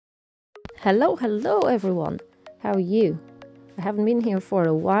Hello everyone. How are you? I haven't been here for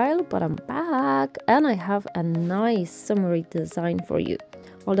a while, but I'm back and I have a nice summery design for you.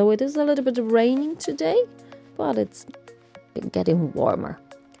 Although it is a little bit raining today, but it's getting warmer.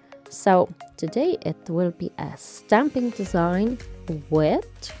 So today it will be a stamping design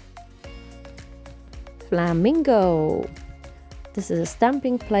with Flamingo. This is a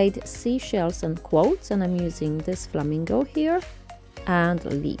stamping plate, seashells and quotes, and I'm using this flamingo here and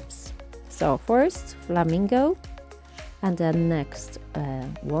leaves. So first flamingo, and then next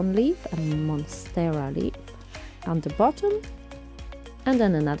one leaf, a monstera leaf on the bottom, and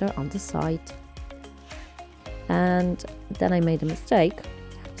then another on the side. And then I made a mistake,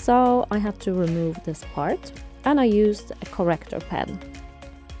 so I had to remove this part, and I used a corrector pen.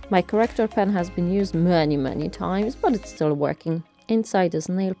 My corrector pen has been used many times, but it's still working. Inside is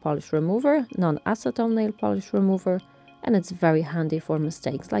nail polish remover, non-acetone nail polish remover, and it's very handy for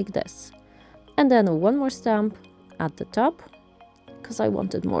mistakes like this. And then one more stamp at the top, because I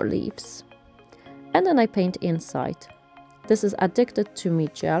wanted more leaves. And then I paint inside. This is Addicted to Me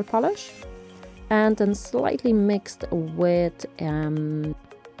gel polish, and then slightly mixed with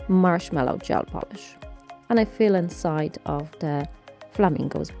marshmallow gel polish. And I fill inside of the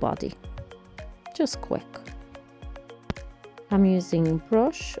flamingo's body, just quick. I'm using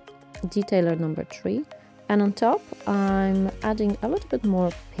brush detailer number 3, and on top I'm adding a little bit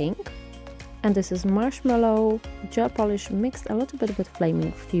more pink, and this is marshmallow gel polish mixed a little bit with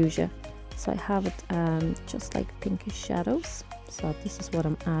Flaming Fuchsia, so I have it just like pinkish shadows. So this is what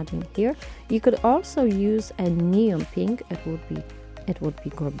I'm adding here. You could also use a neon pink, it would be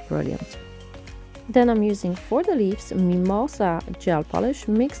brilliant. Then I'm using for the leaves mimosa gel polish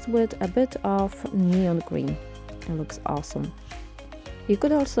mixed with a bit of neon green. It looks awesome. You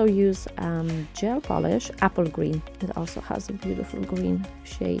could also use gel polish apple green. It also has a beautiful green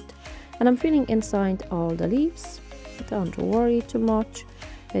shade. And I'm filling inside all the leaves. Don't worry too much.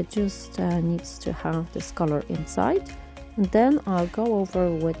 It just needs to have this color inside. And then I'll go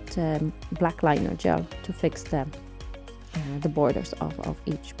over with black liner gel to fix the borders of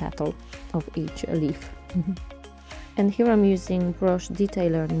each petal of each leaf. And here I'm using brush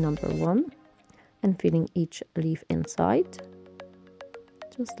detailer number 1 and filling each leaf inside,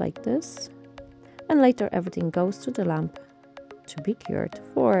 just like this. And later everything goes to the lamp to be cured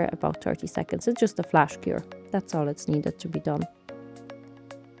for about 30 seconds. It's just a flash cure. That's all it's needed to be done.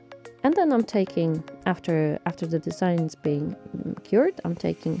 And then I'm taking, after the design's being cured, I'm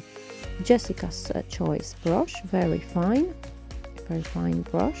taking Jessica's Choice brush, very fine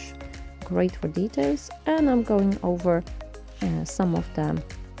brush, great for details, and I'm going over some of the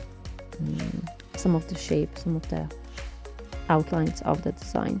shape, some of the outlines of the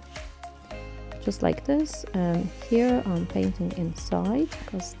design, just like this. And here I'm painting inside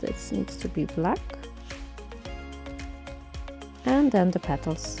because this needs to be black, and then the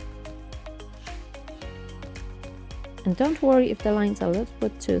petals. And don't worry if the lines are a little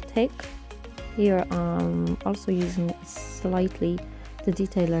bit too thick. Here I'm also using slightly the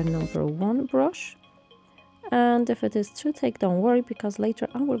detailer number 1 brush, and if it is too thick, don't worry, because later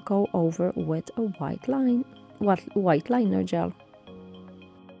I will go over with a white liner gel.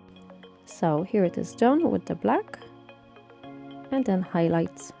 So here it is done with the black, and then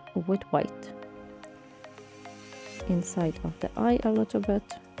highlights with white inside of the eye a little bit.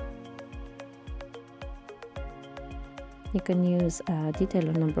 You can use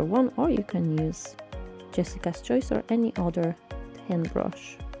detailer number 1, or you can use Jessica's Choice or any other thin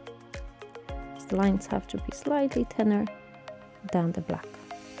brush. The lines have to be slightly thinner than the black.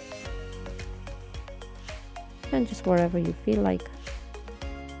 And just wherever you feel like,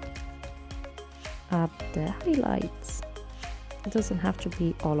 add the highlights. It doesn't have to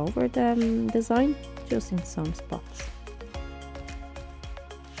be all over the design, just in some spots.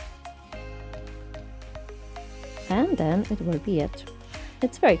 And then it will be it.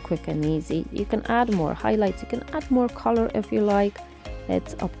 It's very quick and easy. You can add more highlights, you can add more color if you like.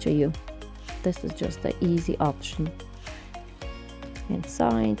 It's up to you. This is just the easy option.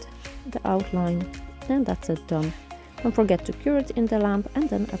 Inside the outline, and that's it done. Don't forget to cure it in the lamp and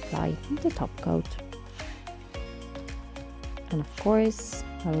then apply the top coat. And of course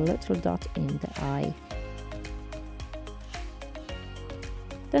a little dot in the eye.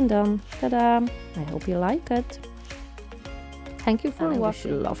 Then done. Ta-da! I hope you like it. Thank you for watching. I wish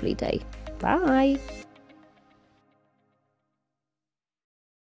you a lovely day. Bye!